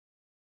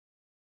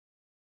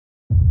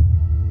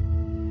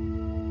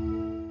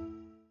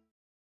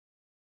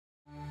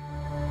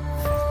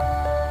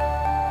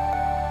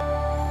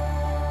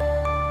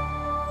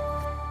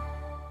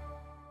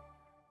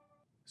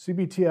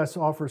CBTS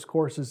offers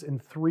courses in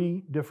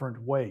 3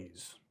 different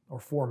ways or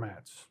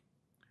formats.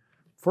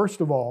 First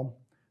of all,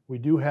 we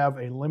do have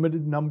a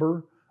limited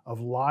number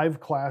of live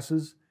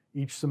classes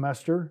each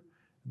semester.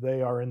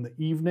 They are in the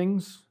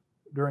evenings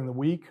during the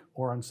week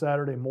or on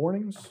Saturday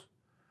mornings.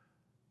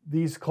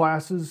 These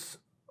classes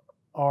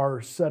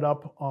are set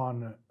up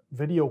on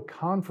video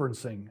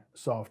conferencing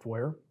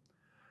software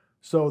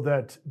so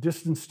that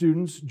distance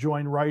students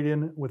join right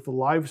in with the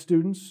live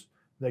students.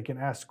 They can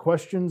ask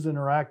questions,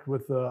 interact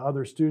with the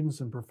other students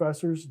and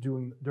professors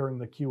during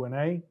the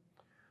Q&A.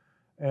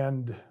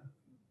 And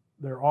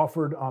they're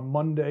offered on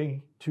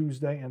Monday,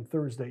 Tuesday, and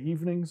Thursday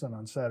evenings and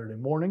on Saturday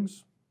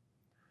mornings.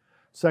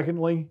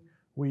 Secondly,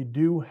 we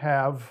do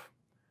have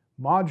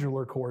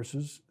modular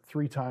courses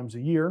 3 times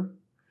a year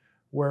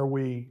where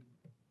we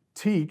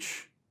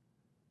teach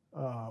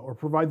or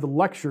provide the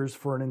lectures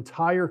for an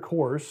entire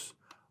course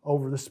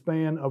over the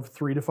span of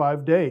 3 to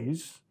 5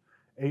 days,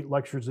 8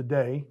 lectures a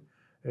day.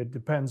 It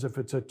depends if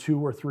it's a 2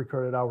 or 3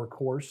 credit hour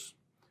course.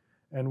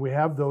 And we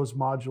have those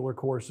modular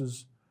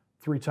courses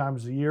 3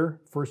 times a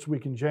year, first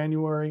week in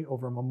January,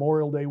 over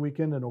Memorial Day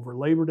weekend, and over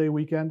Labor Day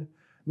weekend. And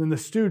then the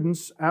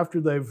students,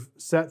 after they've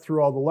sat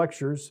through all the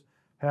lectures,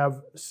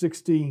 have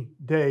 60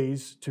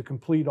 days to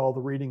complete all the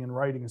reading and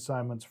writing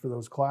assignments for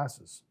those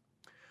classes.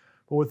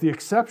 But with the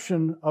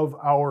exception of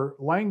our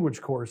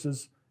language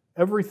courses,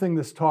 everything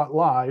that's taught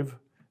live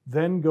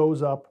then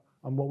goes up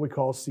on what we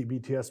call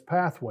CBTS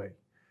Pathway.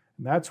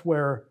 And that's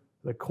where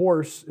the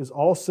course is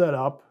all set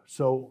up,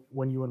 so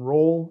when you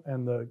enroll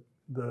and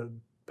the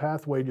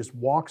pathway just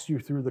walks you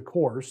through the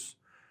course,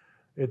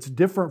 it's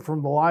different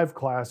from the live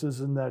classes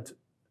in that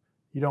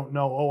you don't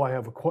know, oh, I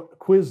have a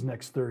quiz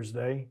next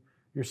Thursday.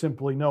 You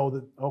simply know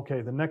that,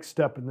 okay, the next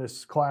step in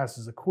this class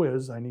is a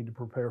quiz. I need to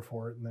prepare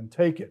for it and then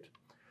take it.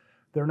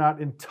 They're not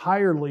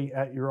entirely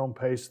at your own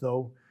pace,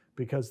 though,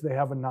 because they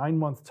have a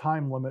 9-month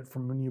time limit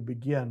from when you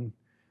begin.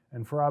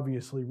 And for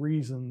obvious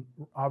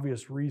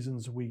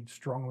reasons, we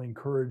strongly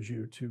encourage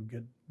you to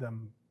get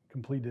them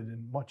completed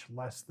in much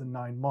less than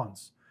 9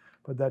 months.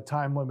 But that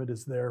time limit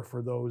is there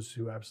for those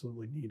who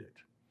absolutely need it.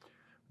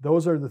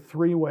 Those are the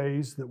 3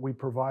 ways that we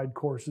provide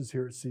courses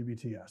here at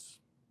CBTS.